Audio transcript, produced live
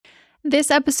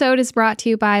This episode is brought to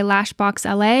you by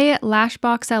LashboxLA.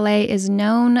 LashboxLA is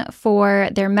known for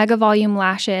their mega volume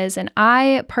lashes, and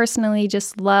I personally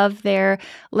just love their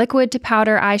liquid to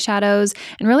powder eyeshadows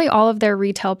and really all of their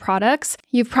retail products.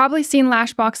 You've probably seen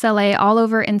LashboxLA all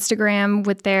over Instagram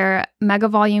with their mega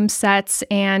volume sets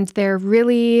and their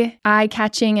really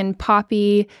eye-catching and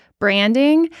poppy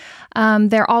branding.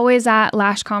 They're always at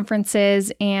lash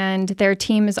conferences and their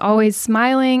team is always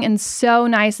smiling and so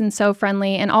nice and so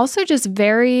friendly and also just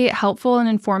very helpful and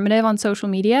informative on social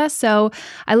media. So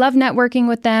I love networking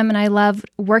with them and I love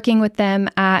working with them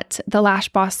at the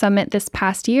Lashbox Summit this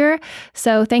past year.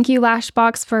 So thank you,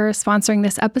 Lashbox, for sponsoring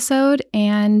this episode,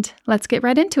 and let's get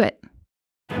right into it.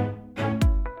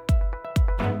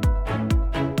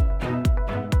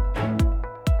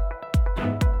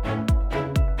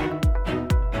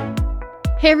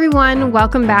 Hey everyone,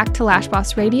 welcome back to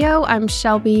Lashbox Radio. I'm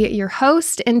Shelby, your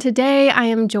host, and today I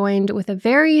am joined with a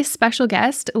very special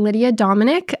guest, Lydia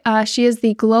Dominick. She is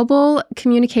the Global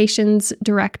Communications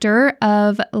Director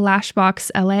of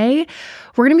LashboxLA.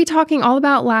 We're going to be talking all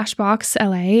about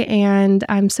LashboxLA, and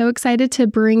I'm so excited to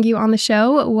bring you on the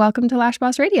show. Welcome to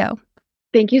Lashbox Radio.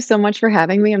 Thank you so much for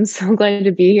having me. I'm so glad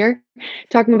to be here.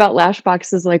 Talking about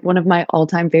Lashbox is like one of my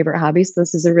all-time favorite hobbies. So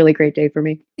this is a really great day for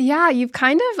me. Yeah, you've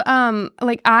kind of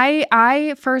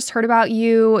I first heard about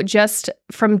you just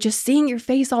from seeing your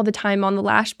face all the time on the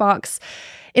Lashbox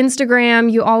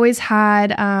Instagram. You always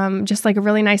had just like a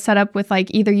really nice setup with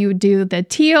like either you would do the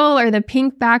teal or the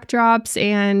pink backdrops.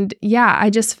 And yeah, I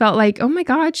just felt like, oh my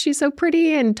God, she's so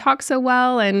pretty and talks so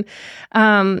well. And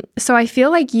so I feel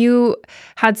like you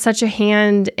had such a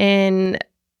hand in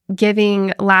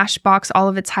giving Lashbox all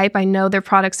of its hype. I know their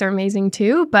products are amazing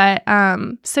too, but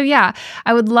so yeah,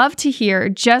 I would love to hear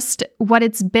just what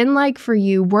it's been like for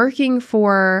you working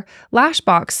for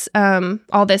Lashbox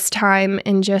all this time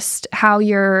and just how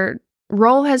your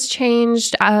role has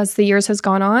changed as the years has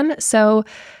gone on. So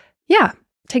yeah,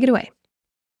 take it away.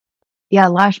 Yeah,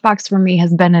 Lashbox for me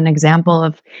has been an example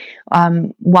of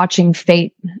watching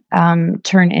fate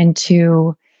turn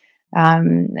into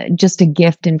just a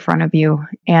gift in front of you.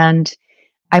 And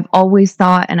I've always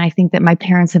thought, and I think that my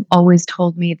parents have always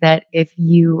told me that if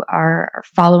you are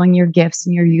following your gifts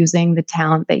and you're using the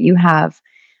talent that you have,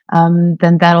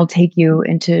 then that'll take you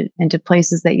into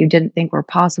places that you didn't think were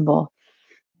possible.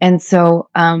 And so,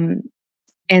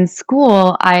 in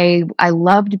school, I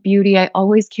loved beauty. I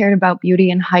always cared about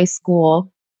beauty in high school.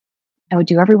 I would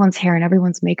do everyone's hair and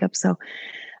everyone's makeup. So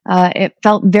it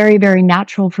felt very, very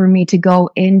natural for me to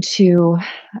go into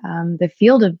the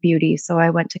field of beauty. So I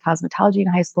went to cosmetology in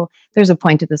high school. There's a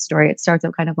point to this story. It starts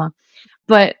out kind of long.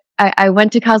 But I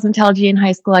went to cosmetology in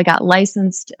high school. I got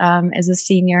licensed as a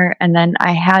senior. And then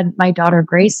I had my daughter,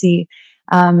 Gracie,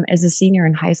 as a senior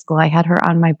in high school. I had her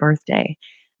on my birthday.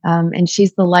 And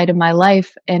she's the light of my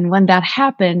life. And when that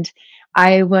happened,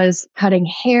 I was cutting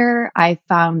hair. I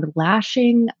found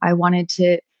lashing. I wanted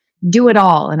to do it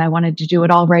all, and I wanted to do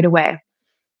it all right away.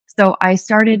 So I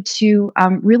started to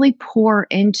really pour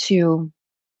into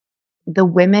the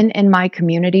women in my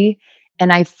community,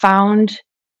 and I found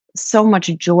so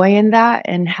much joy in that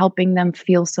and helping them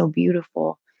feel so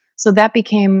beautiful. So that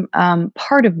became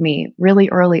part of me really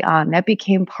early on. That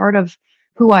became part of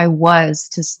who I was,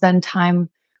 to spend time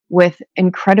with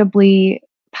incredibly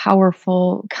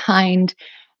powerful, kind,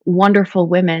 wonderful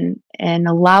women and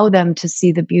allow them to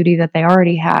see the beauty that they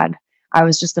already had. I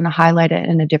was just going to highlight it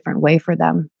in a different way for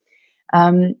them.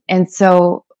 And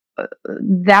so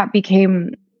that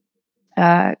became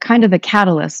kind of the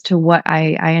catalyst to what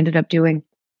I ended up doing.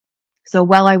 So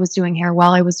while I was doing hair,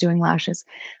 while I was doing lashes,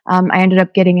 I ended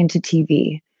up getting into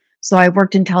TV. So I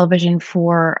worked in television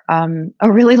for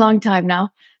a really long time now.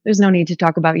 There's no need to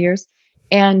talk about years.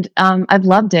 And I've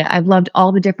loved it. I've loved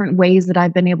all the different ways that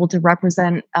I've been able to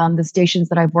represent the stations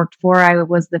that I've worked for. I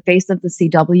was the face of the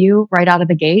CW right out of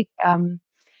the gate.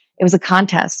 It was a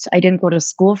contest. I didn't go to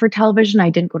school for television. I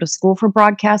didn't go to school for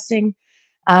broadcasting.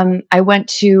 I went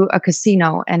to a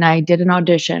casino and I did an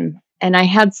audition. And I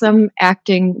had some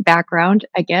acting background,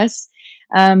 I guess,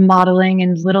 modeling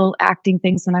and little acting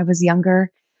things when I was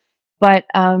younger. But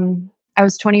I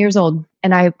was 20 years old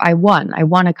and I won. I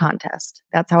won a contest.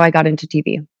 That's how I got into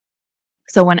TV.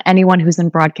 So when anyone who's in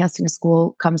broadcasting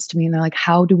school comes to me and they're like,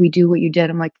 how do we do what you did?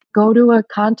 I'm like, go to a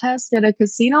contest at a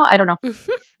casino? I don't know.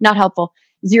 Not helpful.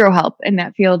 Zero help in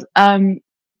that field.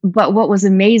 But what was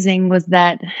amazing was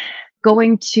that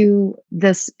going into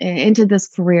this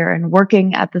career and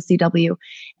working at the CW.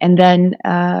 And then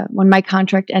when my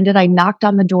contract ended, I knocked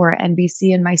on the door at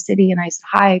NBC in my city and I said,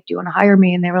 hi, do you want to hire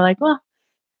me? And they were like, well,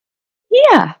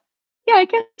 yeah, Yeah, I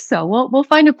guess so. We'll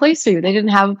find a place for you. They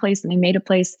didn't have a place, and they made a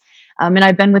place. And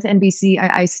I've been with NBC.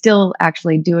 I still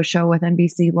actually do a show with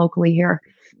NBC locally here.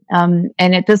 And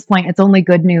at this point, it's only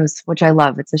good news, which I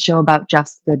love. It's a show about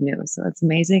just good news, so it's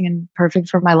amazing and perfect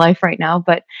for my life right now.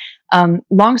 But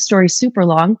long story, super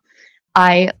long.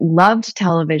 I loved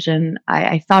television.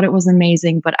 I thought it was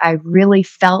amazing, but I really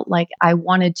felt like I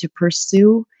wanted to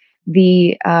pursue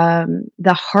the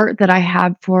heart that I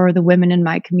had for the women in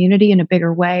my community in a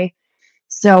bigger way.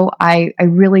 So I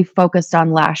really focused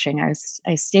on lashing.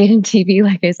 I stayed in TV,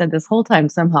 like I said, this whole time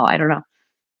somehow. I don't know.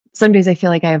 Some days I feel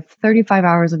like I have 35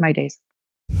 hours of my days,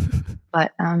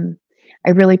 but I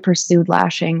really pursued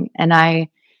lashing, and I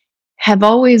have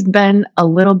always been a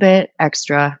little bit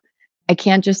extra. I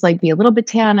can't just like be a little bit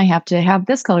tan. I have to have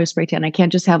this color spray tan. I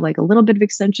can't just have like a little bit of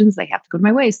extensions. They have to go to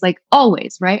my waist, like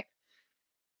always, right?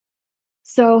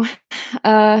 So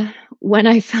uh, when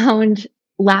I found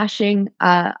lashing,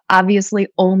 obviously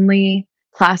only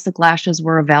classic lashes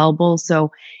were available.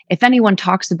 So if anyone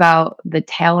talks about the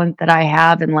talent that I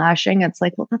have in lashing, it's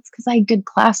like, well, that's because I did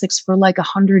classics for like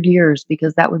 100 years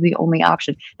because that was the only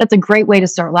option. That's a great way to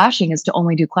start lashing, is to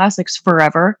only do classics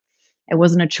forever. It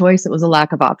wasn't a choice; it was a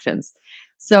lack of options.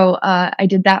 So I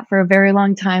did that for a very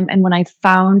long time. And when I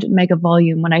found Mega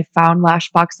Volume, when I found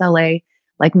Lashbox LA,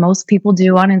 like most people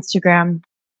do on Instagram,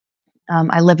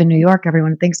 I live in New York.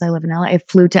 Everyone thinks I live in LA. I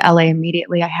flew to LA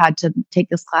immediately. I had to take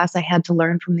this class. I had to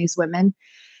learn from these women.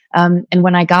 And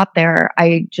when I got there,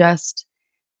 I just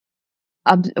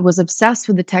was obsessed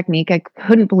with the technique. I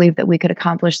couldn't believe that we could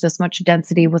accomplish this much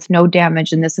density with no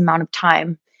damage in this amount of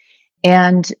time.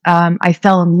 And I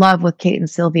fell in love with Kate and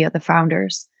Sylvia, the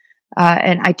founders.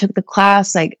 And I took the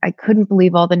class. I couldn't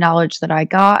believe all the knowledge that I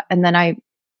got. And then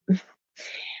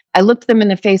I looked them in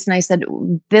the face and I said,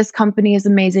 this company is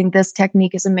amazing. This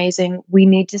technique is amazing. We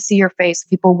need to see your face.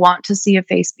 People want to see a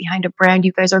face behind a brand.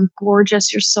 You guys are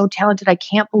gorgeous. You're so talented. I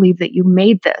can't believe that you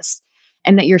made this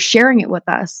and that you're sharing it with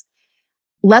us.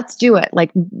 Let's do it.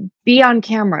 Like, be on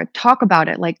camera, talk about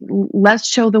it. Like, let's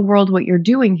show the world what you're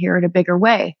doing here in a bigger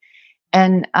way.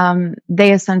 And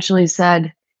they essentially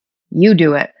said, you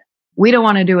do it. We don't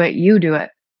want to do it. You do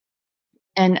it.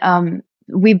 And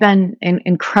we've been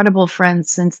incredible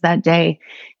friends since that day,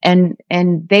 and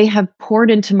they have poured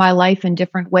into my life in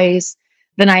different ways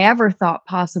than I ever thought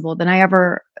possible, than I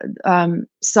ever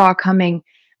saw coming.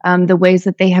 The ways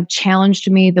that they have challenged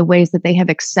me, the ways that they have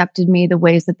accepted me, the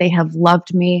ways that they have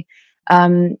loved me.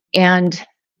 And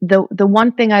the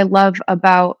one thing I love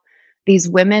about these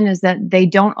women is that they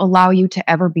don't allow you to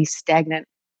ever be stagnant.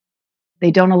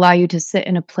 They don't allow you to sit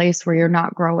in a place where you're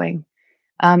not growing.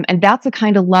 And that's a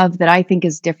kind of love that I think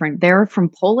is different. They're from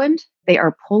Poland. They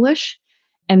are Polish,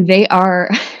 and they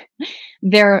are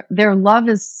their love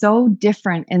is so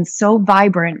different and so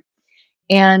vibrant,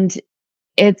 and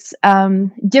it's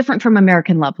different from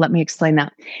American love. Let me explain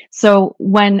that. So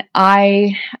when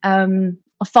I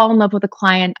fall in love with a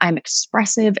client, I'm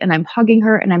expressive and I'm hugging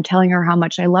her and I'm telling her how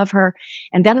much I love her,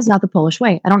 and that is not the Polish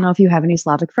way. I don't know if you have any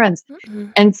Slavic friends,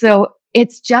 Mm-mm. and so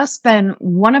it's just been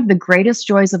one of the greatest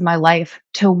joys of my life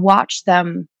to watch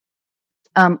them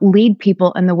lead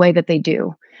people in the way that they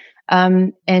do.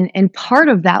 And part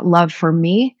of that love for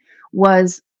me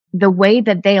was the way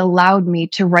that they allowed me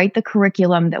to write the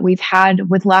curriculum that we've had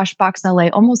with Lashbox LA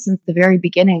almost since the very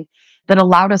beginning, that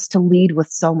allowed us to lead with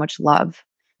so much love,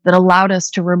 that allowed us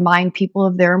to remind people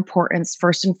of their importance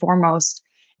first and foremost,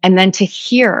 and then to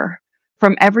hear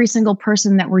from every single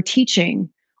person that we're teaching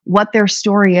what their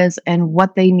story is and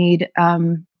what they need,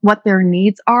 what their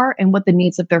needs are, and what the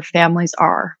needs of their families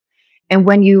are. And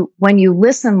when you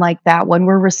listen like that, when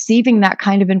we're receiving that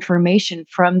kind of information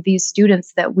from these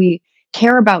students that we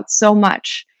care about so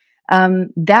much,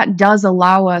 that does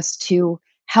allow us to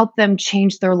help them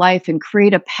change their life and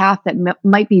create a path that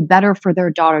might be better for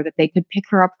their daughter, that they could pick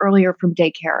her up earlier from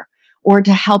daycare, or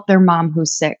to help their mom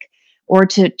who's sick, or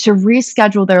to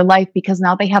reschedule their life because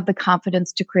now they have the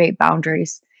confidence to create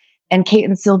boundaries. And Kate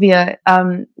and Sylvia,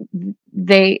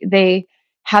 they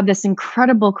have this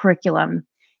incredible curriculum,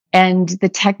 and the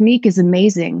technique is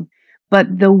amazing,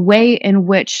 but the way in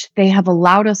which they have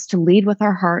allowed us to lead with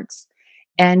our hearts,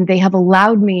 and they have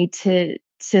allowed me to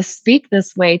speak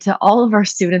this way to all of our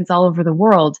students all over the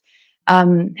world,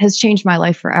 has changed my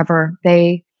life forever.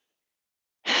 They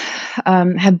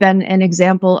have been an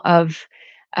example of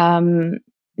um,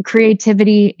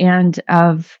 creativity and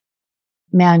of,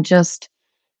 man, just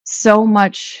so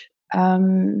much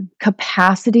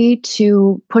capacity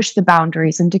to push the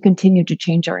boundaries and to continue to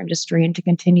change our industry and to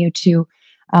continue to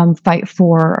fight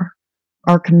for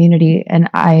our community. And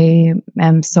I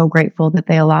am so grateful that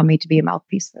they allow me to be a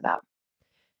mouthpiece for that.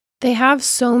 They have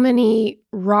so many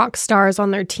rock stars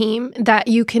on their team that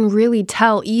you can really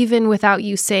tell, even without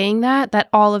you saying that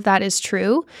all of that is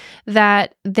true,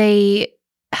 that they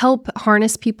help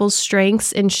harness people's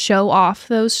strengths and show off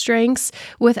those strengths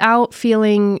without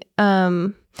feeling,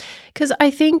 because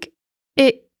I think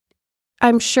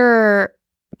I'm sure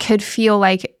could feel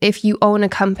like if you own a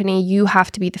company, you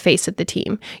have to be the face of the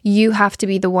team. You have to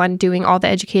be the one doing all the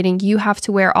educating. You have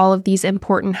to wear all of these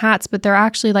important hats, but they're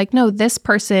actually like, no, this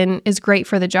person is great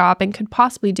for the job and could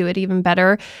possibly do it even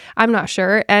better. I'm not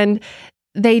sure. And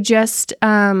they just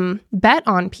bet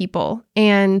on people.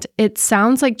 And it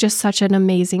sounds like just such an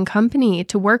amazing company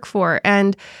to work for.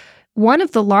 And one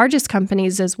of the largest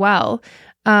companies as well.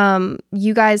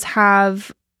 You guys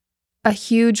have a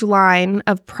huge line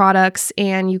of products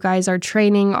and you guys are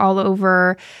training all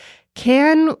over.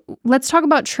 Let's talk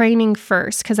about training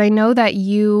first, because I know that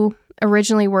you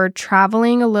originally were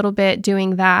traveling a little bit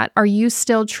doing that. Are you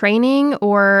still training,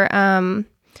 or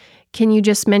can you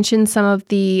just mention some of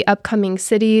the upcoming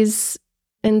cities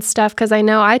and stuff? Because I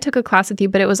know I took a class with you,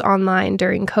 but it was online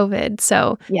during COVID.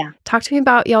 So Yeah. talk to me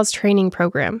about y'all's training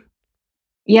program.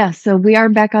 Yeah, so we are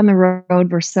back on the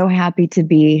road. We're so happy to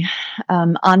be.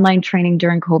 Online training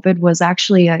during COVID was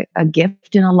actually a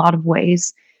gift in a lot of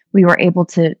ways. We were able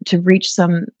to reach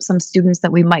some students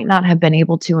that we might not have been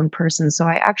able to in person. So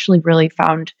I actually really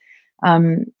found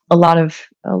a lot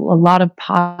of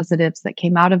positives that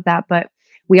came out of that. But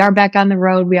we are back on the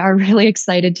road. We are really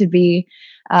excited to be.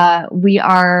 We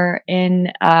are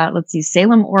in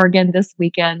Salem, Oregon this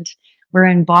weekend. We're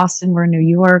in Boston, we're in New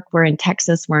York, we're in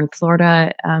Texas, we're in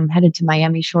Florida, headed to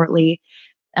Miami shortly.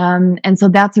 And so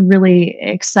that's a really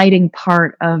exciting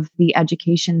part of the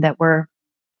education that we're,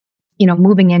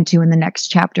 moving into in the next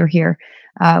chapter here.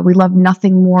 We love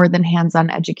nothing more than hands-on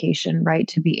education, right?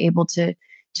 To be able to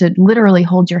literally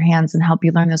hold your hands and help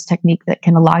you learn this technique that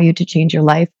can allow you to change your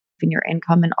life and your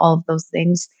income and all of those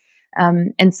things.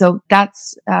 And so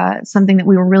that's something that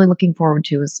we were really looking forward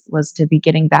to was to be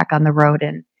getting back on the road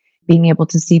and being able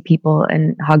to see people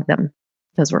and hug them,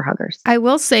 because we're huggers. I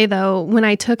will say, though, when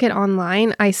I took it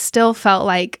online, I still felt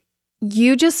like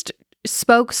you just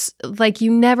spoke like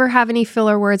you never have any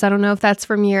filler words. I don't know if that's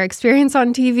from your experience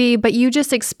on TV, but you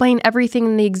just explain everything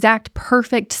in the exact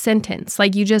perfect sentence.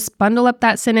 Like you just bundle up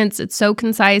that sentence. It's so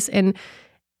concise and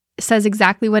says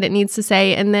exactly what it needs to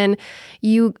say. And then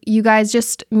you guys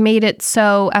just made it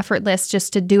so effortless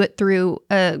just to do it through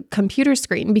a computer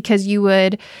screen, because you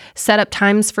would set up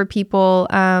times for people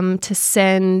to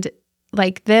send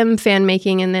like them fan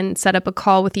making and then set up a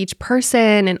call with each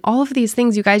person and all of these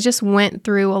things. You guys just went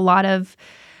through a lot of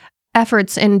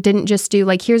efforts and didn't just do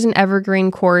like, here's an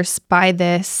evergreen course, buy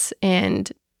this,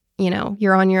 and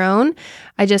you're on your own.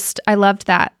 I loved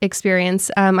that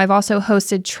experience. I've also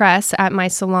hosted Tress at my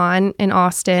salon in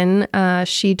Austin.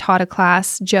 She taught a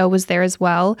class. Joe was there as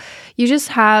well. You just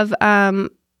have,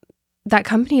 that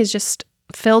company is just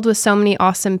filled with so many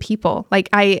awesome people. Like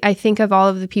I think of all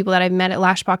of the people that I've met at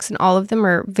Lashbox, and all of them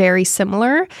are very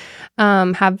similar,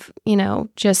 have,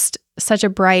 just such a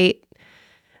bright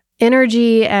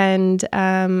energy and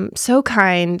so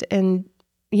kind. And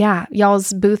yeah,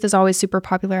 y'all's booth is always super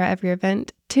popular at every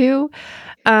event too.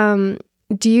 Do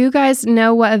you guys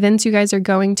know what events you guys are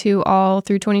going to all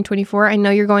through 2024? I know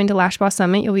you're going to LashBoss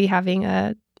Summit. You'll be having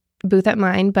a booth at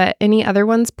mine, but any other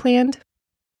ones planned?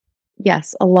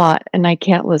 Yes, a lot. And I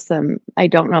can't list them. I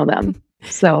don't know them.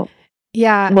 So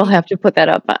yeah, we'll have to put that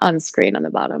up on screen on the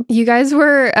bottom. You guys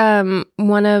were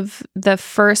one of the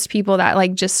first people that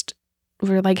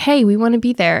were like, hey, we want to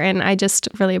be there. And I just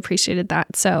really appreciated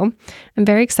that. So I'm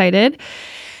very excited.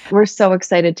 We're so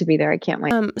excited to be there. I can't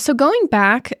wait. So going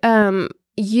back,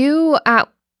 you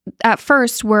at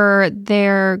first were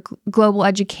their global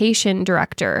education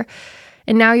director,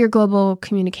 and now you're global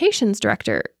communications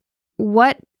director.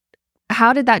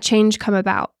 How did that change come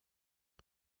about?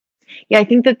 Yeah, I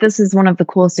think that this is one of the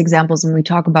coolest examples when we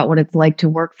talk about what it's like to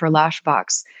work for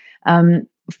Lashbox.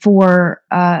 For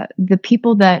the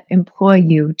people that employ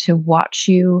you to watch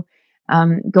you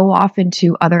go off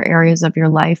into other areas of your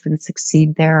life and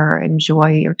succeed there, or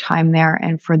enjoy your time there,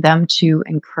 and for them to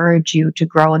encourage you to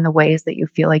grow in the ways that you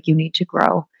feel like you need to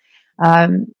grow.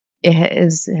 It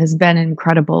has been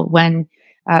incredible. When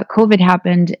COVID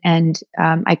happened and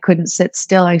I couldn't sit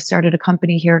still, I started a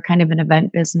company here, kind of an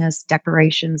event business,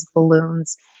 decorations,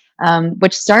 balloons,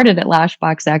 which started at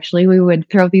Lashbox. Actually, we would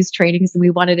throw these trainings and we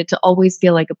wanted it to always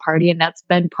feel like a party. And that's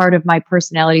been part of my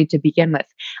personality to begin with.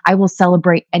 I will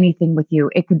celebrate anything with you.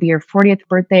 It could be your 40th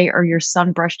birthday or your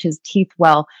son brushed his teeth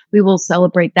well. We will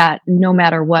celebrate that no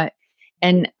matter what.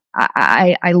 And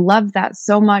I love that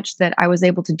so much that I was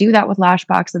able to do that with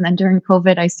Lashbox. And then during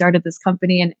COVID, I started this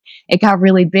company, and it got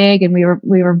really big, and we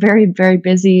were very, very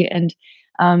busy. And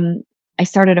I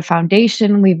started a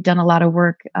foundation. We've done a lot of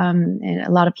work, and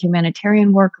a lot of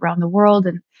humanitarian work around the world.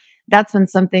 And that's been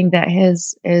something that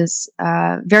is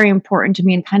very important to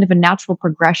me, and kind of a natural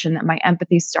progression that my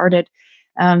empathy started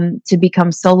to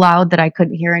become so loud that I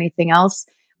couldn't hear anything else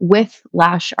with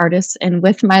lash artists and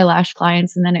with my lash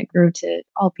clients. And then it grew to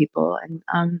all people,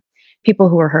 and people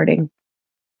who are hurting.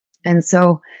 And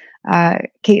so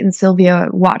Kate and Sylvia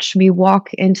watched me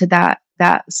walk into that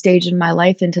stage in my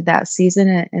life, into that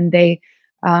season, and they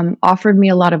offered me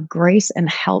a lot of grace and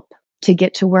help to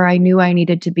get to where I knew I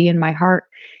needed to be in my heart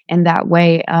in that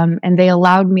way. And they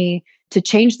allowed me to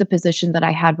change the position that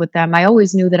I had with them. I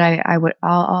always knew that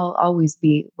I'll always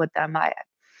be with them.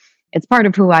 It's part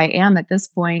of who I am at this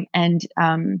point. And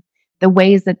the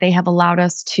ways that they have allowed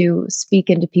us to speak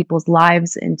into people's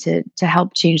lives and to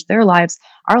help change their lives,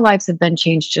 our lives have been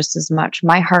changed just as much.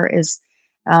 My heart is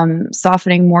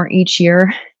softening more each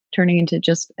year, turning into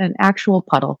just an actual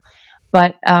puddle.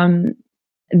 But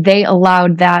they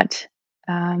allowed that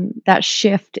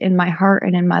shift in my heart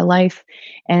and in my life,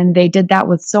 and they did that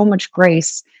with so much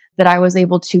grace that I was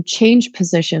able to change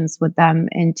positions with them,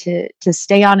 and to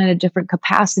stay on in a different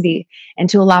capacity, and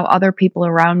to allow other people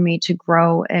around me to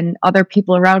grow. And other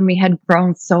people around me had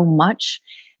grown so much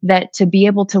that to be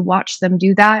able to watch them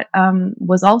do that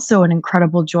was also an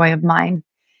incredible joy of mine.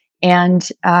 And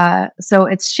so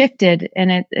it's shifted,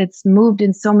 and it's moved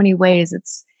in so many ways.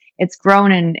 It's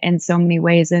grown in so many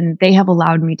ways, and they have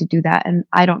allowed me to do that. And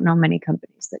I don't know many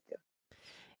companies that do.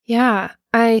 Yeah,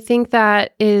 I think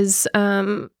that is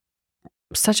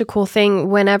such a cool thing.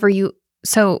 Whenever you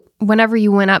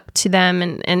went up to them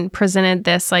and presented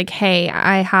this, like, hey,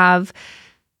 I have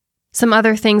some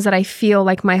other things that I feel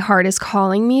like my heart is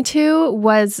calling me to,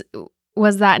 was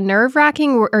that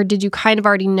nerve-wracking, or did you kind of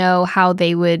already know how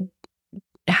they would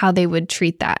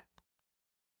treat that?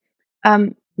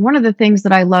 One of the things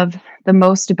that I love the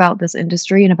most about this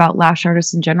industry and about lash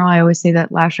artists in general, I always say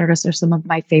that lash artists are some of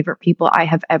my favorite people I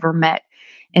have ever met.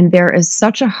 And there is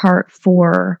such a heart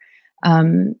for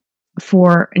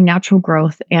natural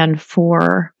growth, and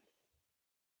for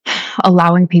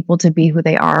allowing people to be who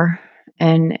they are,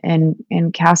 and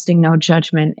casting no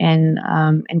judgment, and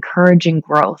encouraging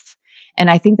growth. And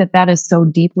I think that is so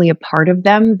deeply a part of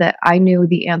them that I knew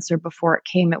the answer before it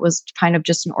came. It was kind of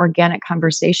just an organic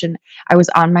conversation. I was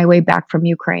on my way back from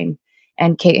Ukraine,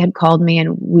 and Kate had called me,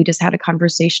 and we just had a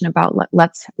conversation about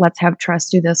let's have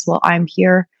trust do this while I'm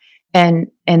here.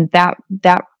 And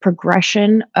that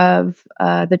progression of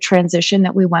the transition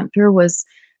that we went through was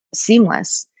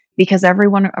seamless, because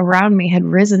everyone around me had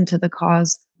risen to the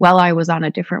cause while I was on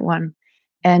a different one.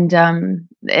 And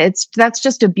that's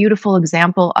just a beautiful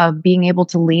example of being able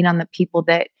to lean on the people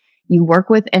that you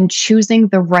work with, and choosing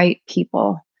the right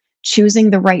people, choosing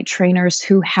the right trainers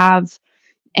who have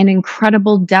an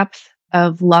incredible depth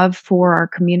of love for our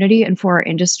community and for our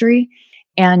industry,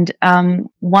 and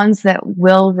ones that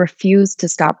will refuse to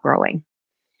stop growing.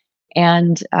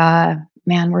 And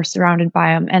man, we're surrounded by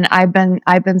them. And I've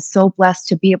been so blessed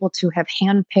to be able to have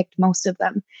handpicked most of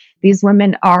them. These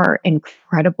women are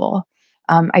incredible.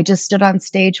 I just stood on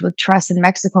stage with Tress in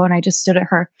Mexico, and I just stared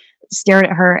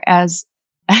at her as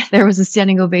there was a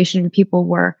standing ovation, and people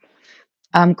were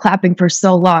clapping for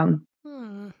so long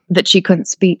that she couldn't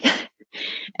speak.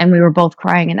 And we were both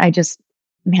crying. And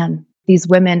man, these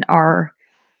women are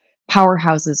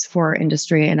powerhouses for our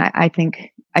industry. And I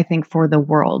think for the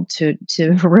world to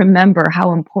remember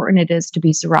how important it is to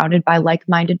be surrounded by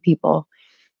like-minded people,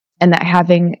 and that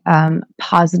having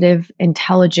positive,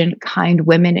 intelligent, kind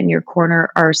women in your corner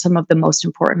are some of the most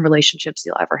important relationships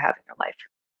you'll ever have in your life.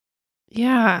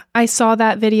 Yeah, I saw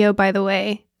that video, by the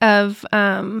way, of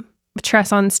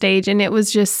Tress on stage, and it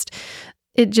just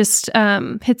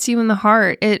hits you in the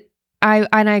heart.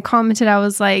 I commented, I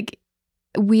was like,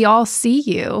 we all see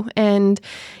you, and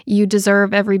you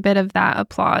deserve every bit of that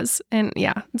applause. And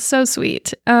yeah, it's so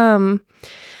sweet.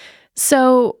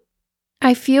 So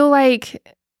I feel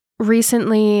like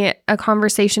recently a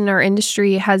conversation in our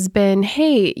industry has been,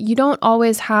 hey, you don't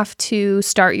always have to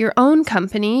start your own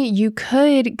company. You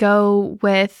could go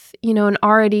with, an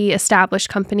already established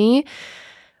company.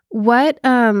 What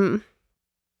does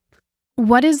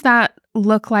that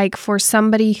look like for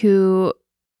somebody who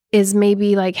is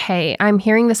maybe like, hey, I'm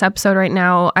hearing this episode right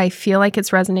now, I feel like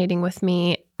it's resonating with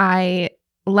me, I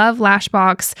love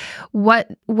Lashbox.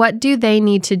 What do they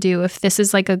need to do if this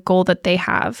is like a goal that they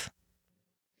have?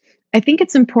 I think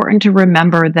it's important to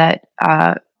remember that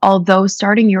although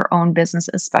starting your own business,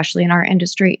 especially in our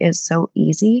industry, is so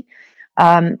easy,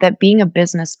 that being a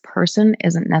business person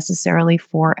isn't necessarily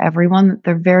for everyone.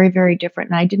 They're very, very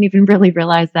different. And I didn't even really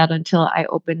realize that until I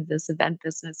opened this event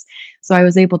business. So I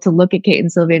was able to look at Kate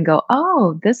and Sylvia and go,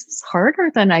 oh, this is harder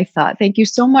than I thought. Thank you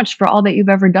so much for all that you've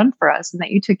ever done for us and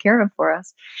that you took care of for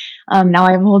us. Now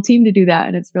I have a whole team to do that,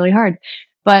 and it's really hard.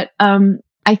 But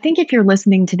I think if you're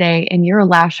listening today and you're a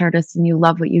lash artist and you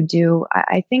love what you do,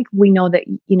 I think we know that,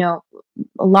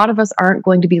 a lot of us aren't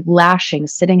going to be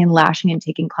sitting and lashing and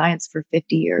taking clients for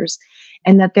 50 years.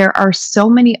 And that there are so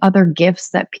many other gifts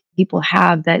that people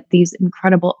have that these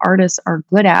incredible artists are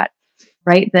good at,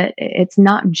 right? That it's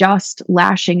not just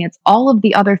lashing, it's all of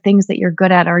the other things that you're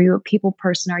good at. Are you a people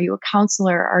person? Are you a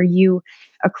counselor? Are you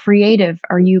a creative?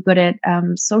 Are you good at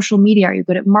social media? Are you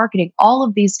good at marketing? All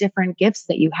of these different gifts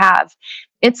that you have.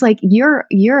 It's like you're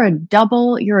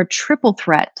a triple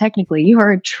threat. Technically, you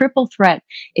are a triple threat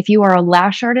if you are a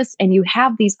lash artist and you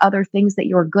have these other things that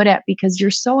you're good at, because you're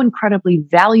so incredibly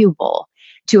valuable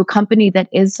to a company that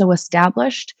is so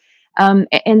established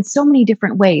in so many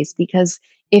different ways. Because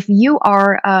if you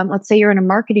are, let's say you're in a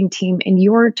marketing team and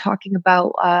you're talking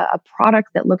about a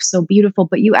product that looks so beautiful,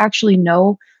 but you actually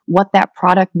know what that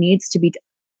product needs to be.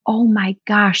 Oh my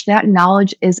gosh, that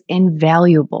knowledge is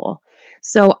invaluable.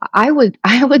 So I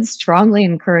would strongly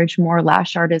encourage more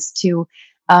lash artists to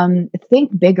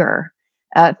think bigger,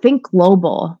 think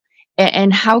global,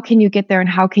 and how can you get there, and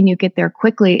how can you get there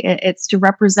quickly? It's to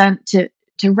represent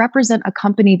a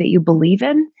company that you believe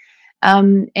in,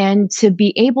 and to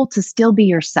be able to still be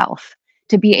yourself,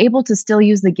 to be able to still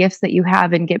use the gifts that you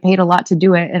have and get paid a lot to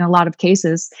do it in a lot of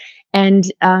cases,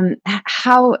 and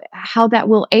how that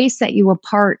will set you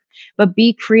apart, but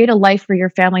create a life for your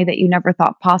family that you never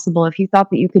thought possible. If you thought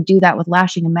that you could do that with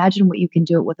lashing, imagine what you can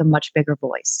do it with a much bigger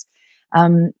voice.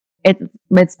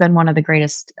 It's been one of the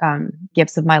greatest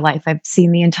gifts of my life. I've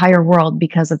seen the entire world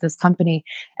because of this company.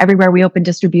 Everywhere we open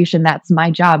distribution, that's my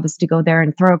job, is to go there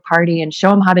and throw a party and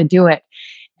show them how to do it.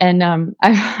 And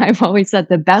I've always said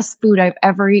the best food I've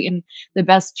ever eaten, the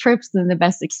best trips and the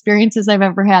best experiences I've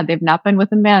ever had, they've not been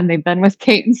with a man, they've been with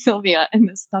Kate and Sylvia in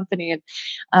this company.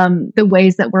 And the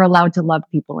ways that we're allowed to love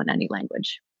people in any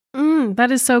language. That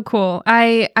is so cool.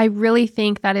 I really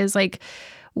think that is like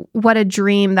what a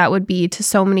dream that would be to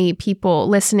so many people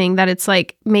listening, that it's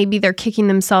like maybe they're kicking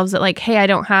themselves at like, hey, I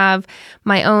don't have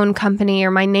my own company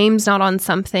or my name's not on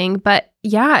something. But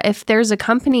yeah, if there's a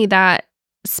company that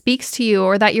speaks to you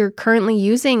or that you're currently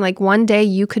using, like one day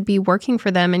you could be working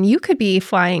for them and you could be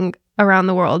flying around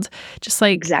the world, just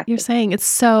like You're saying. It's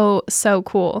so, so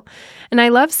cool. And I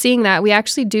love seeing that. We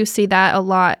actually do see that a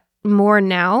lot more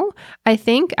now. I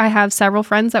think I have several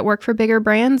friends that work for bigger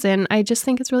brands, and I just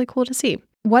think it's really cool to see.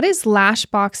 What is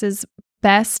Lashbox's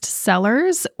best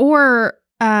sellers? Or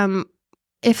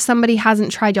if somebody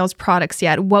hasn't tried y'all's products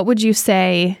yet, what would you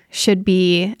say should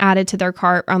be added to their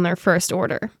cart on their first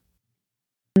order?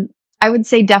 I would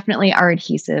say definitely our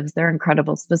adhesives. They're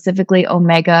incredible. Specifically,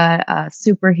 Omega,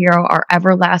 Superhero, our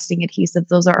everlasting adhesives.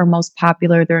 Those are our most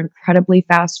popular. They're incredibly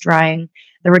fast drying.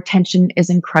 The retention is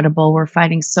incredible. We're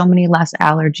finding so many less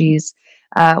allergies.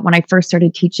 When I first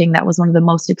started teaching, that was one of the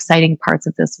most exciting parts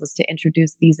of this, was to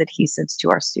introduce these adhesives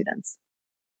to our students.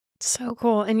 So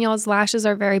cool. And y'all's lashes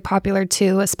are very popular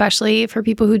too, especially for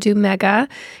people who do Mega.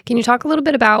 Can you talk a little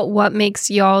bit about what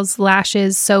makes y'all's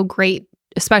lashes so great,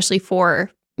 especially for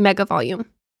Mega volume?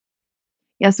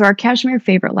 Yeah, so our cashmere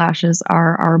favorite lashes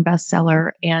are our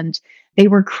bestseller, and they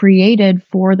were created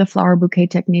for the flower bouquet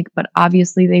technique, but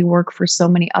obviously they work for so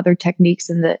many other techniques.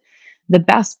 And the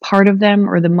best part of them,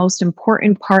 or the most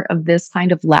important part of this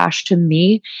kind of lash to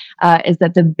me, is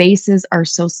that the bases are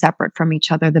so separate from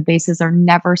each other. The bases are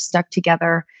never stuck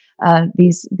together.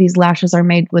 These lashes are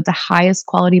made with the highest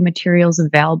quality materials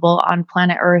available on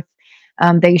planet Earth.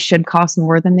 They should cost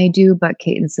more than they do, but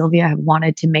Kate and Sylvia have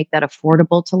wanted to make that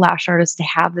affordable to lash artists to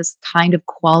have this kind of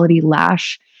quality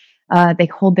lash. They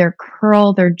hold their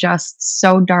curl. They're just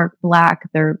so dark black.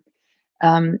 They're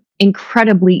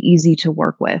incredibly easy to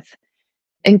work with.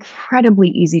 Incredibly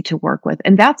easy to work with.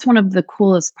 And that's one of the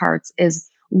coolest parts, is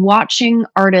watching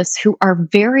artists who are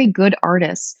very good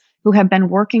artists, who have been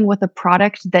working with a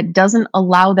product that doesn't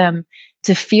allow them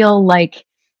to feel like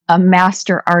a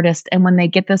master artist. And when they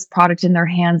get this product in their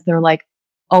hands, they're like,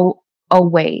 oh,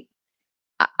 wait,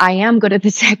 I am good at the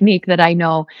technique that I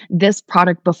know. This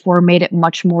product before made it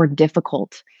much more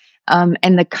difficult.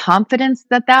 And the confidence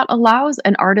that allows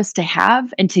an artist to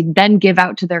have and to then give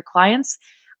out to their clients.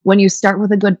 When you start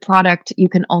with a good product, you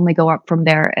can only go up from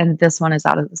there. And this one is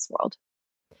out of this world.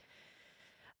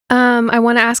 I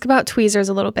want to ask about tweezers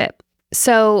a little bit.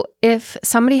 So if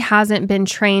somebody hasn't been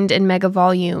trained in mega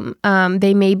volume,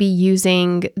 they may be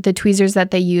using the tweezers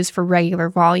that they use for regular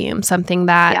volume, something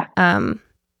that,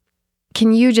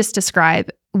 can you just describe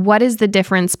what is the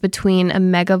difference between a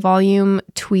mega volume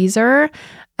tweezer,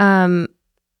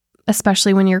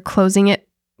 especially when you're closing it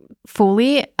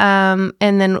fully, and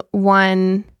then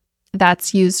one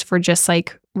that's used for just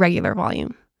like regular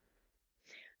volume?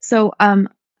 So,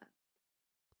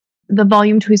 the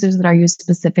volume tweezers that are used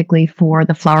specifically for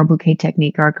the flower bouquet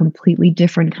technique are a completely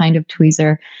different kind of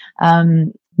tweezer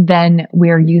than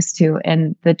we're used to.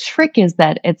 And the trick is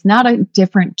that it's not a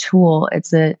different tool,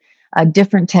 it's a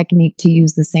different technique to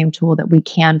use the same tool that we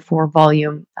can for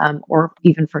volume or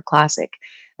even for classic.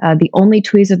 The only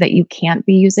tweezer that you can't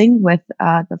be using with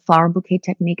the flower bouquet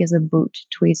technique is a boot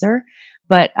tweezer.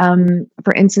 But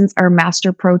for instance, our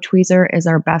Master Pro tweezer is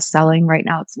our best selling right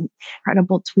now. It's an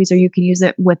incredible tweezer. You can use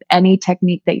it with any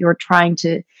technique that you're trying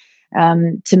to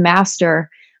master.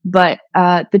 But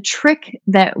the trick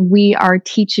that we are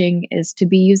teaching is to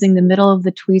be using the middle of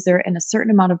the tweezer and a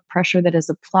certain amount of pressure that is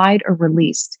applied or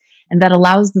released. And that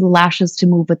allows the lashes to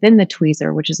move within the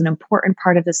tweezer, which is an important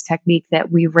part of this technique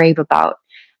that we rave about.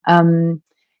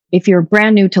 If you're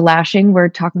brand new to lashing, we're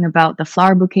talking about the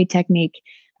flower bouquet technique.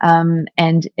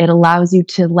 And it allows you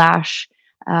to lash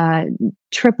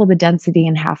triple the density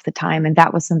in half the time. And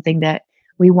that was something that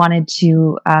we wanted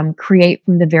to create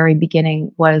from the very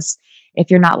beginning. Was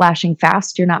if you're not lashing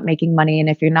fast, you're not making money. And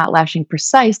if you're not lashing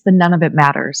precise, then none of it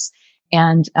matters.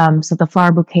 And so the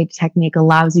flower bouquet technique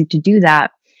allows you to do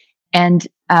that. And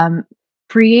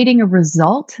creating a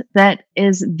result that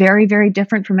is very, very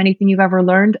different from anything you've ever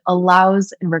learned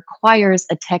allows and requires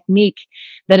a technique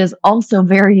that is also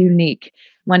very unique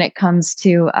when it comes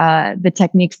to the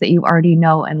techniques that you already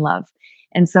know and love.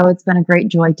 And so it's been a great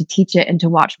joy to teach it and to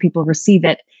watch people receive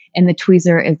it. And the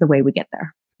tweezer is the way we get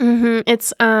there. Mm-hmm.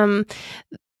 It's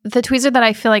the tweezer that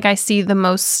I feel like I see the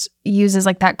most used is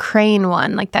like that crane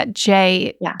one, like that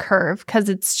J curve, because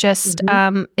it's just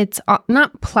it's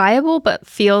not pliable, but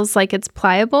feels like it's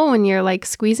pliable when you're like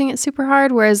squeezing it super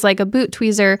hard. Whereas like a boot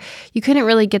tweezer, you couldn't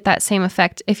really get that same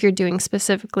effect if you're doing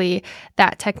specifically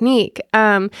that technique.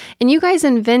 And you guys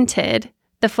invented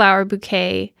the flower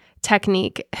bouquet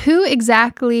technique. Who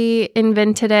exactly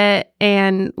invented it,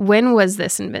 and when was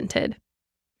this invented?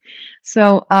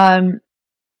 So,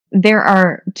 there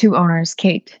are two owners.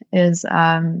 Kate is,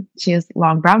 she has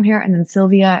long brown hair, and then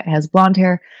Sylvia has blonde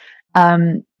hair.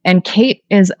 And Kate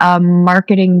is a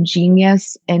marketing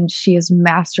genius, and she is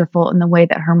masterful in the way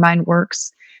that her mind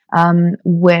works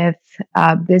with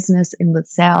business and with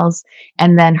sales.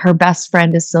 And then her best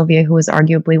friend is Sylvia, who is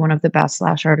arguably one of the best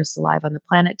lash artists alive on the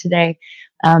planet today.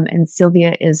 And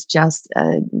Sylvia is just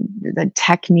the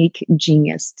technique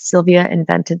genius. Sylvia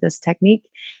invented this technique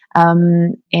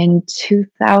in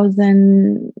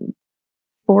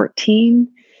 2014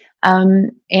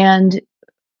 and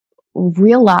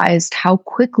realized how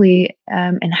quickly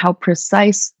and how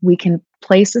precise we can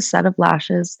place a set of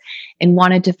lashes, and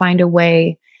wanted to find a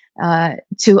way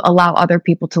to allow other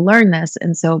people to learn this.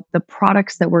 And so the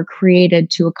products that were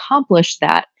created to accomplish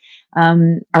that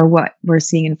are what we're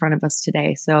seeing in front of us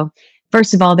today. So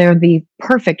first of all, they're the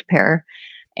perfect pair.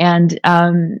 And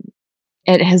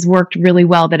it has worked really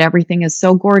well that everything is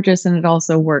so gorgeous and it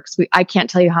also works. I can't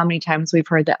tell you how many times we've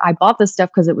heard that I bought this stuff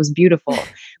because it was beautiful,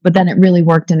 but then it really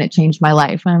worked and it changed my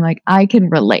life. And I'm like, I can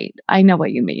relate. I know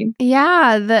what you mean.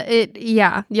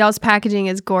 Yeah, y'all's packaging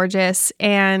is gorgeous.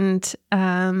 And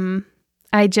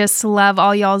I just love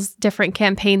all y'all's different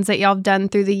campaigns that y'all have done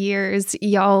through the years.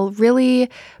 Y'all really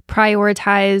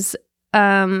prioritize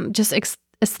just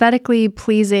aesthetically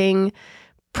pleasing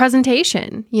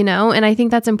presentation, and I think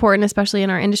that's important, especially in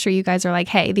our industry. You guys are like,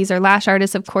 hey, these are lash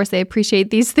artists. Of course, they appreciate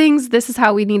these things. This is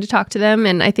how we need to talk to them.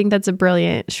 And I think that's a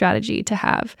brilliant strategy to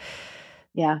have.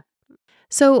 Yeah.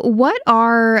 So what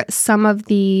are some of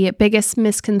the biggest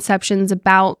misconceptions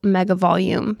about mega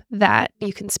volume that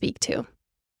you can speak to?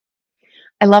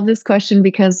 I love this question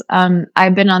because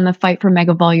I've been on the fight for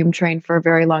mega volume train for a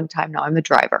very long time now. I'm the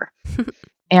driver.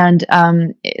 And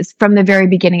it's from the very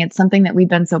beginning, it's something that we've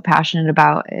been so passionate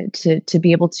about to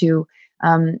be able to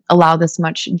allow this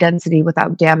much density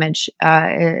without damage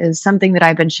is something that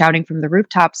I've been shouting from the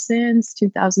rooftops since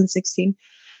 2016.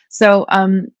 So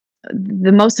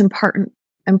the most important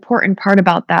part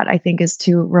about that, I think, is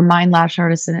to remind lash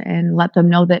artists and let them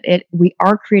know that we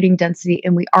are creating density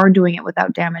and we are doing it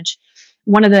without damage.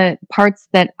 One of the parts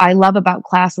that I love about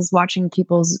class is watching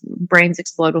people's brains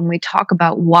explode when we talk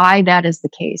about why that is the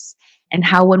case, and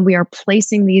how when we are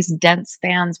placing these dense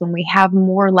fans, when we have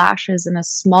more lashes in a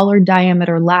smaller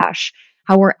diameter lash,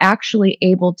 how we're actually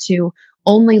able to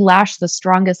only lash the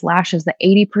strongest lashes. The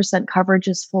 80% coverage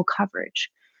is full coverage.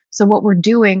 So what we're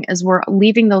doing is we're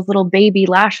leaving those little baby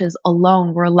lashes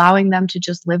alone. We're allowing them to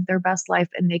just live their best life,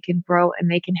 and they can grow and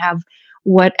they can have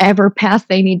whatever path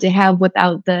they need to have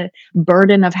without the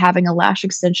burden of having a lash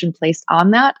extension placed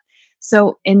on that.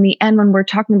 So in the end, when we're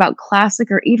talking about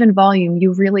classic or even volume,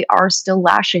 you really are still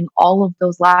lashing all of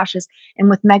those lashes. And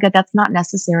with Mega, that's not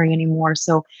necessary anymore.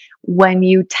 So when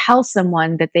you tell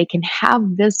someone that they can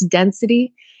have this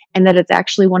density and that it's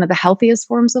actually one of the healthiest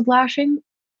forms of lashing,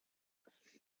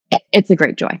 it's a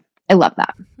great joy. I love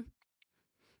that.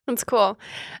 That's cool.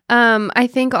 I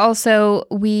think also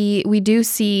we do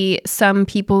see some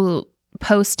people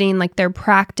posting like their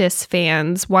practice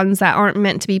fans, ones that aren't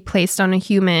meant to be placed on a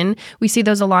human. We see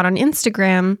those a lot on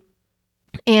Instagram,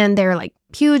 and they're like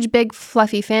huge, big,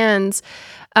 fluffy fans.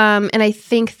 And I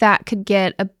think that could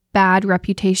get a bad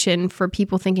reputation for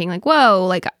people thinking like, whoa,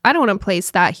 like I don't want to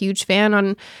place that huge fan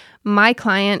on my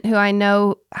client who I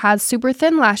know has super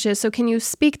thin lashes. So can you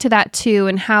speak to that too,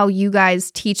 and how you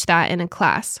guys teach that in a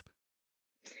class?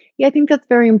 Yeah, I think that's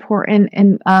very important.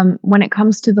 And when it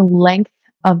comes to the length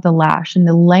of the lash and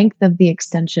the length of the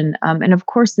extension, and of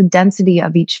course the density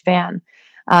of each fan,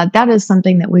 that is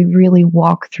something that we really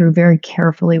walk through very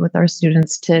carefully with our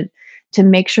students to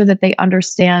make sure that they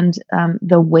understand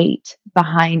the weight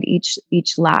behind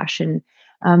each lash, and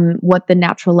what the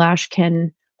natural lash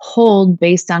can hold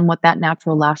based on what that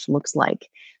natural lash looks like.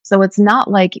 So it's not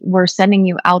like we're sending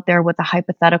you out there with a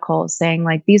hypothetical saying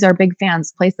like, these are big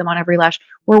fans, place them on every lash.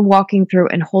 We're walking through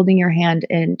and holding your hand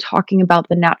and talking about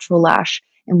the natural lash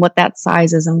and what that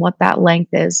size is and what that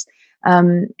length is.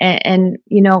 And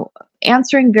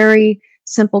answering very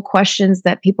simple questions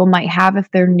that people might have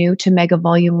if they're new to mega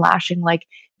volume lashing. Like,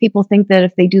 people think that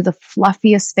if they do the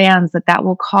fluffiest fans, that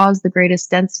will cause the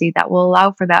greatest density, that will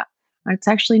allow for that. It's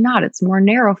actually not. It's more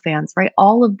narrow fans, right?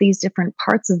 All of these different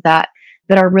parts of that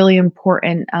are really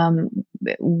important.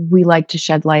 We like to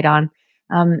shed light on.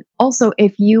 Also,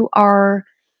 if you are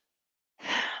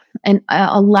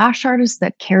a lash artist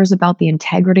that cares about the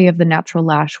integrity of the natural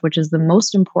lash, which is the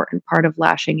most important part of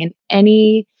lashing in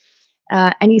any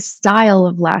style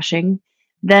of lashing,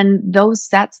 then those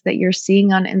sets that you're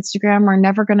seeing on Instagram are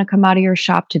never going to come out of your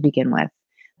shop to begin with.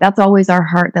 That's always our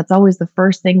heart. That's always the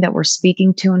first thing that we're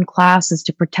speaking to in class, is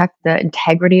to protect the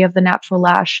integrity of the natural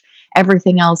lash.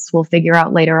 Everything else we'll figure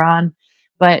out later on.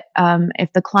 But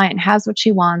if the client has what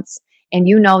she wants, and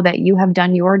you know that you have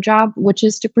done your job, which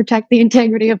is to protect the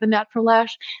integrity of the natural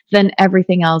lash, then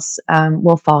everything else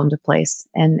will fall into place.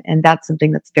 And that's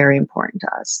something that's very important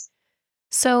to us.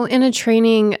 So in a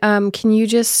training, can you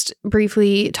just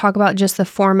briefly talk about just the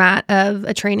format of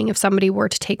a training if somebody were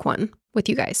to take one with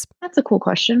you guys? That's a cool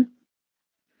question.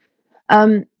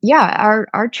 Yeah,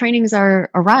 our trainings are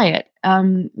a riot.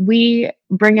 We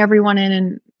bring everyone in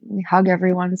and we hug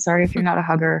everyone. Sorry if you're not a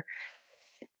hugger.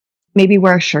 Maybe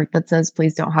wear a shirt that says,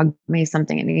 please don't hug me,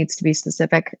 something. It needs to be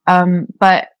specific.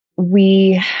 But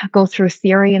we go through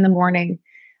theory in the morning.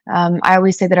 I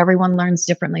always say that everyone learns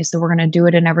differently. So we're going to do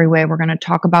it in every way. We're going to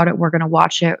talk about it. We're going to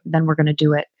watch it. Then we're going to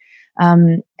do it.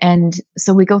 And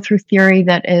so we go through theory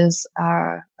that is,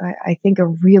 I think, a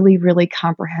really, really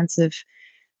comprehensive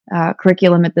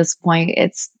curriculum at this point.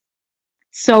 It's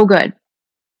so good.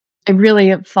 I really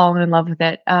have fallen in love with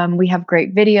it. We have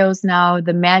great videos now.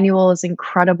 The manual is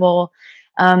incredible.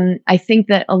 I think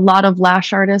that a lot of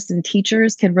lash artists and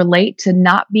teachers can relate to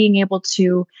not being able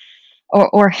to,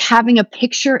 or having a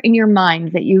picture in your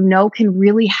mind that can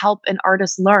really help an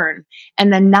artist learn,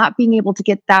 and then not being able to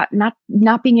get that,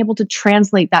 not being able to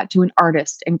translate that to an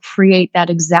artist and create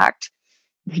that exact.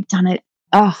 We've done it.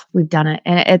 Oh, we've done it,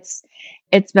 and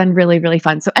it's been really, really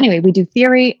fun. So anyway, we do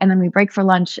theory, and then we break for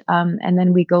lunch, and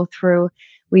then we go through.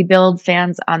 We build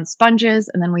fans on sponges,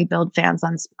 and then we build fans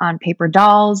on paper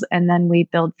dolls, and then we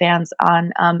build fans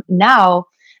on now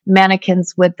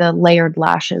mannequins with the layered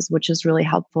lashes, which is really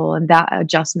helpful. And that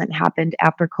adjustment happened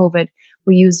after COVID.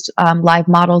 We used live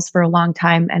models for a long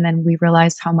time, and then we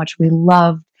realized how much we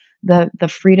loved the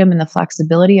freedom and the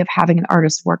flexibility of having an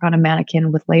artist work on a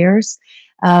mannequin with layers.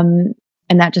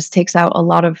 And that just takes out a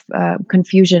lot of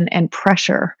confusion and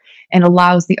pressure, and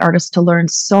allows the artist to learn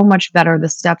so much better the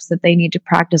steps that they need to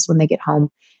practice when they get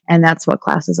home. And that's what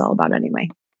class is all about anyway.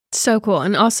 So cool.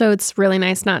 And also it's really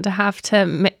nice not to have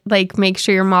to make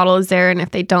sure your model is there, and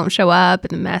if they don't show up,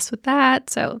 and mess with that.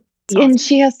 So awesome. And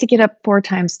she has to get up 4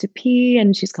 times to pee,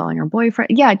 and she's calling her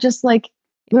boyfriend. Yeah, just like,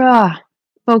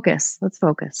 focus. Let's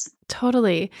focus.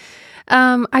 Totally.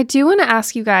 I do want to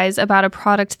ask you guys about a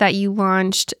product that you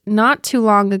launched not too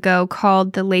long ago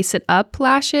called the Lace It Up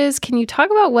lashes. Can you talk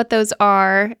about what those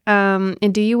are?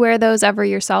 And do you wear those ever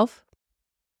yourself?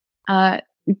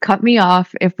 Cut me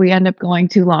off if we end up going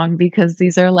too long, because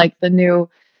these are like the new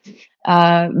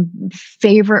uh,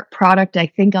 favorite product I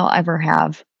think I'll ever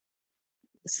have.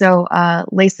 So,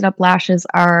 Lace It Up lashes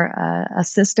are a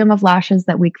system of lashes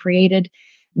that we created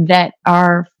that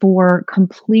are for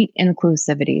complete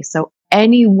inclusivity. So,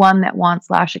 anyone that wants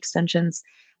lash extensions,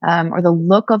 or the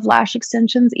look of lash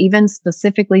extensions, even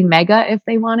specifically mega if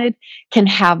they wanted, can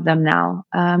have them now.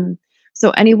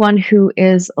 So, anyone who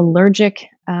is allergic,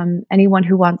 anyone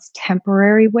who wants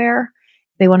temporary wear,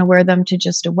 they want to wear them to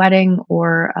just a wedding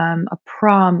or a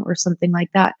prom or something like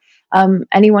that,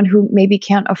 anyone who maybe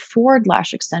can't afford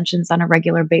lash extensions on a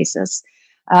regular basis.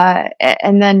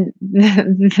 And then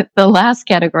the last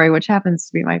category, which happens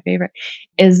to be my favorite,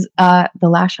 is the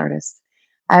lash artist.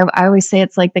 I always say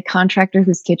it's like the contractor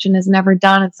whose kitchen is never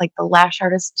done. It's like the lash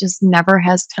artist just never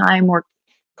has time, or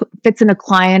fits in a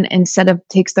client instead of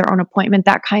takes their own appointment.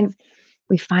 That kind of,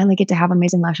 we finally get to have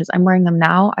amazing lashes. I'm wearing them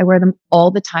now. I wear them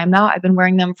all the time now. I've been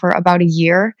wearing them for about a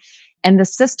year. And the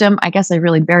system, I guess I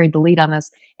really buried the lead on this.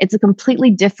 It's a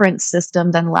completely different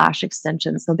system than lash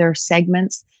extensions. So there are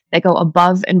segments that go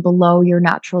above and below your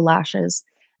natural lashes.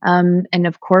 And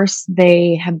of course,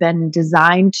 they have been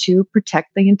designed to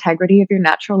protect the integrity of your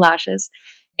natural lashes.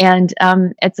 And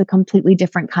it's a completely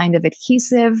different kind of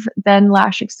adhesive than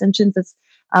lash extensions. It's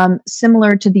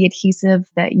similar to the adhesive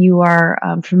that you are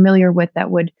familiar with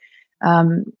that would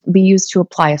be used to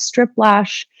apply a strip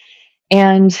lash.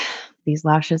 And these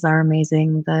lashes are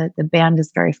amazing. The band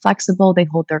is very flexible. They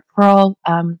hold their curl.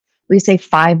 We say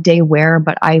 5-day wear,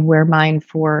 but I wear mine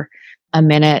for a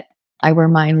minute. I wear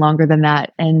mine longer than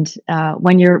that. And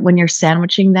when you're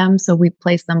sandwiching them, so we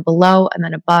place them below and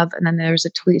then above, and then there's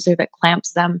a tweezer that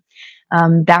clamps them.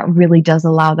 That really does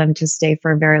allow them to stay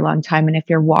for a very long time. And if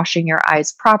you're washing your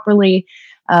eyes properly,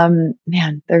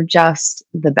 man, they're just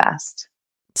the best.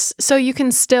 So you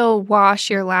can still wash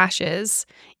your lashes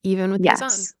even with these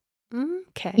on.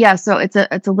 Okay. Yeah, so it's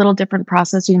a little different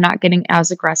process. You're not getting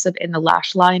as aggressive in the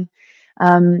lash line.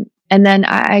 And then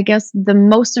I guess the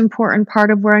most important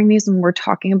part of wearing these, when we're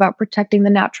talking about protecting the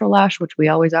natural lash, which we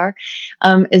always are,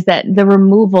 is that the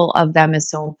removal of them is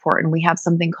so important. We have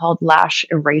something called lash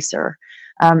eraser.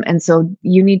 And so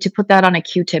you need to put that on a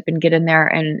Q-tip and get in there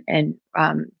and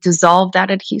dissolve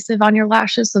that adhesive on your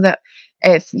lashes, so that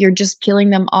if you're just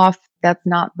peeling them off, that's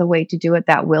not the way to do it.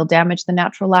 That will damage the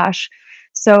natural lash.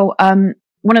 So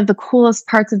one of the coolest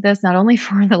parts of this, not only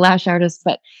for the lash artists,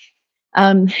 but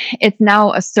it's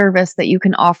now a service that you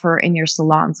can offer in your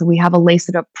salon. So we have a Lace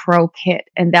It Up Pro kit,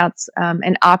 and that's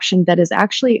an option that is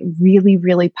actually really,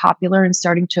 really popular and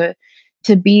starting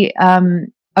to be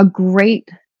a great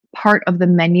part of the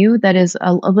menu that is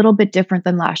a little bit different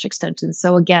than lash extensions.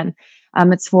 So again,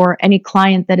 it's for any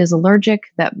client that is allergic,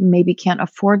 that maybe can't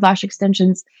afford lash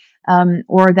extensions,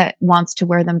 or that wants to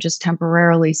wear them just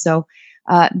temporarily. So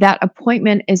that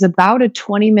appointment is about a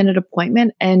 20-minute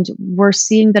appointment, and we're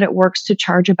seeing that it works to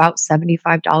charge about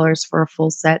 $75 for a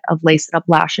full set of Lace It Up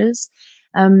lashes.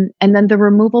 And then the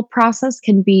removal process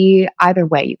can be either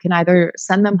way. You can either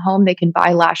send them home, they can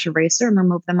buy lash eraser and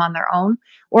remove them on their own,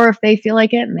 or if they feel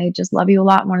like it and they just love you a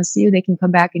lot and want to see you, they can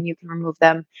come back and you can remove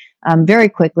them very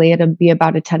quickly. It'll be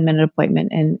about a 10-minute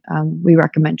appointment, and we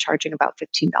recommend charging about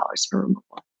 $15 for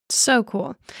removal. So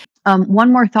cool.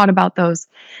 One more thought about those.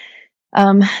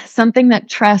 Something that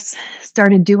Tress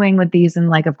started doing with these, and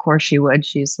like, of course she would,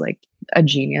 she's like a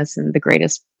genius and the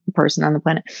greatest person on the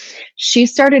planet. She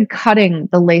started cutting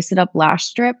the Lace It Up lash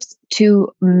strips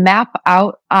to map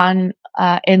out on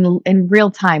in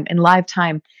real time, in live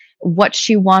time, what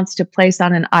she wants to place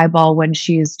on an eyeball when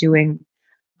she's doing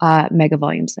mega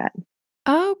volume set.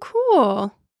 Oh,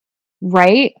 cool.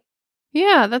 Right?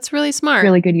 Yeah, that's really smart.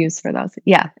 Really good use for those.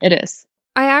 Yeah, it is.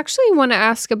 I actually want to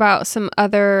ask about some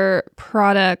other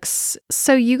products.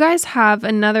 So you guys have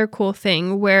another cool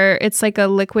thing where it's like a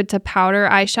liquid to powder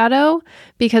eyeshadow,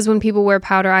 because when people wear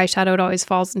powder eyeshadow, it always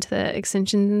falls into the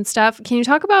extensions and stuff. Can you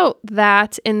talk about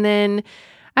that? And then,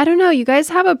 I don't know, you guys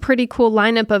have a pretty cool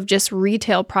lineup of just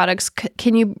retail products.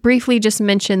 Can you briefly just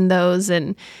mention those?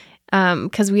 And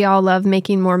because we all love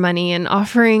making more money and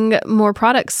offering more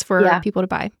products for people to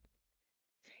buy.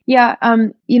 Yeah,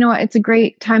 it's a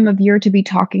great time of year to be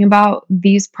talking about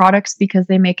these products because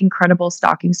they make incredible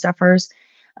stocking stuffers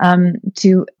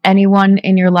to anyone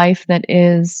in your life that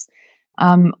is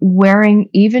wearing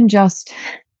even just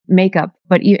makeup,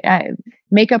 but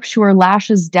makeup, sure,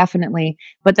 lashes, definitely.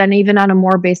 But then even on a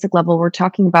more basic level, we're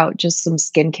talking about just some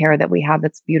skincare that we have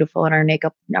that's beautiful in our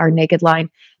naked line.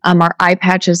 Our eye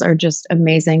patches are just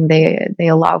amazing. They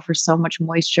allow for so much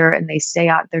moisture and they stay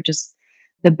on. They're just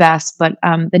the best. But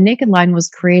the naked line was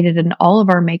created, and all of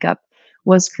our makeup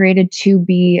was created to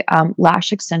be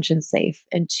lash extension safe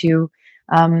and to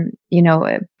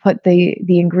put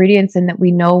the ingredients in that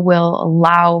we know will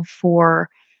allow for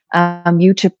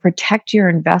you to protect your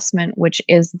investment, which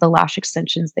is the lash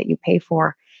extensions that you pay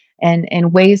for,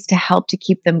 and ways to help to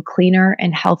keep them cleaner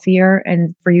and healthier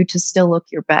and for you to still look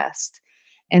your best.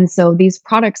 And so these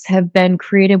products have been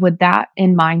created with that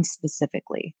in mind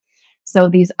specifically. So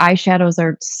these eyeshadows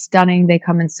are stunning. They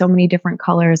come in so many different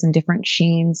colors and different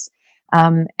sheens,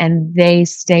 and they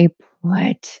stay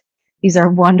put. These are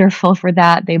wonderful for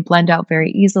that. They blend out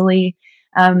very easily.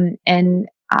 And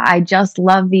I just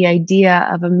love the idea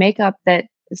of a makeup that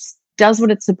does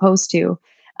what it's supposed to.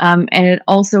 And it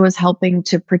also is helping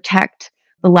to protect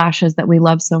the lashes that we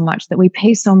love so much, that we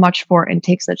pay so much for and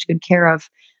take such good care of.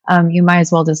 You might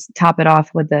as well just top it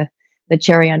off with the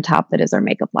cherry on top that is our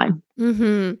makeup line.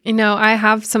 I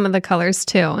have some of the colors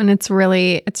too, and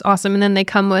it's awesome. And then they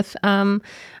come with,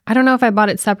 I don't know if I bought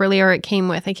it separately or it came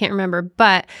with, I can't remember,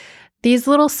 but these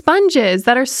little sponges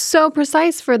that are so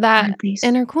precise for that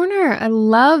inner corner. I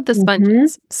love the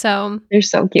sponges. So they're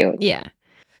so cute. Yeah.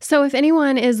 So if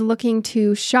anyone is looking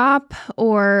to shop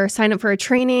or sign up for a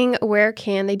training, where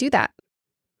can they do that?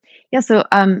 Yeah, so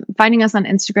finding us on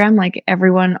Instagram, like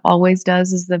everyone always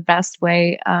does, is the best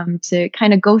way to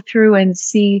kind of go through and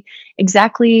see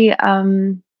exactly.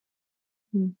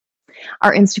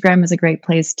 Our Instagram is a great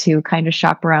place to kind of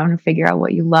shop around and figure out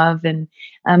what you love and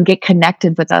get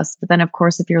connected with us. But then, of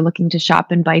course, if you're looking to shop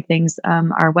and buy things,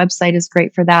 our website is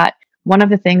great for that. One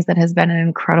of the things that has been an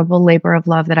incredible labor of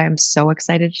love that I am so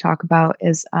excited to talk about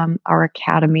is our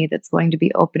academy that's going to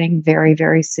be opening very,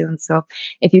 very soon. So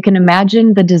if you can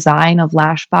imagine the design of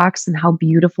Lashbox and how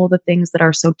beautiful the things that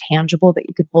are so tangible that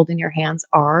you could hold in your hands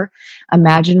are,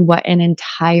 imagine what an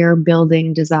entire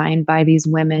building designed by these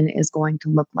women is going to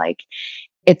look like.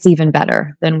 It's even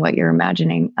better than what you're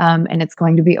imagining. And it's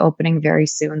going to be opening very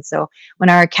soon. So when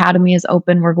our academy is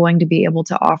open, we're going to be able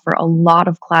to offer a lot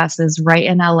of classes right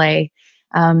in LA,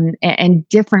 and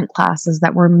different classes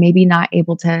that we're maybe not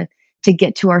able to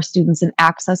get to our students and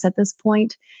access at this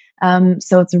point.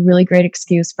 So it's a really great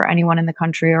excuse for anyone in the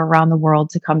country or around the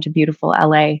world to come to beautiful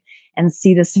LA and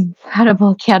see this incredible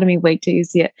academy. Wait till you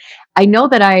see it. I know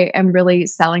that I am really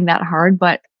selling that hard,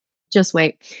 but just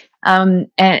wait. And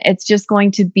it's just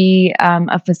going to be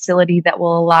a facility that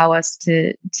will allow us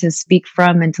to speak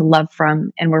from and to love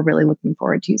from, and we're really looking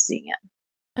forward to seeing it.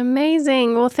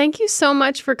 Amazing. Well, thank you so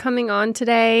much for coming on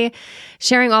today,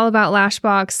 sharing all about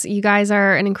Lashbox. You guys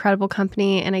are an incredible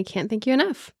company, and I can't thank you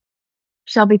enough.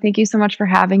 Shelby, thank you so much for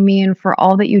having me and for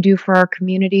all that you do for our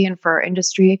community and for our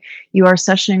industry. You are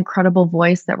such an incredible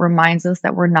voice that reminds us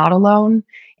that we're not alone,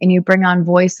 and you bring on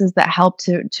voices that help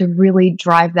to really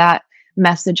drive that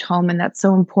message home. And that's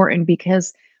so important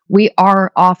because we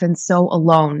are often so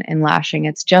alone in lashing.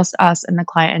 It's just us and the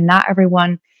client, and not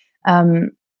everyone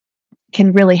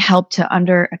can really help to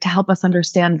help us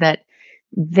understand that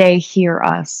they hear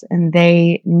us and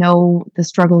they know the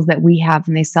struggles that we have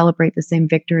and they celebrate the same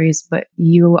victories. But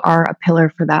you are a pillar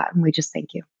for that, and we just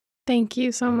thank you. Thank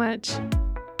you so much.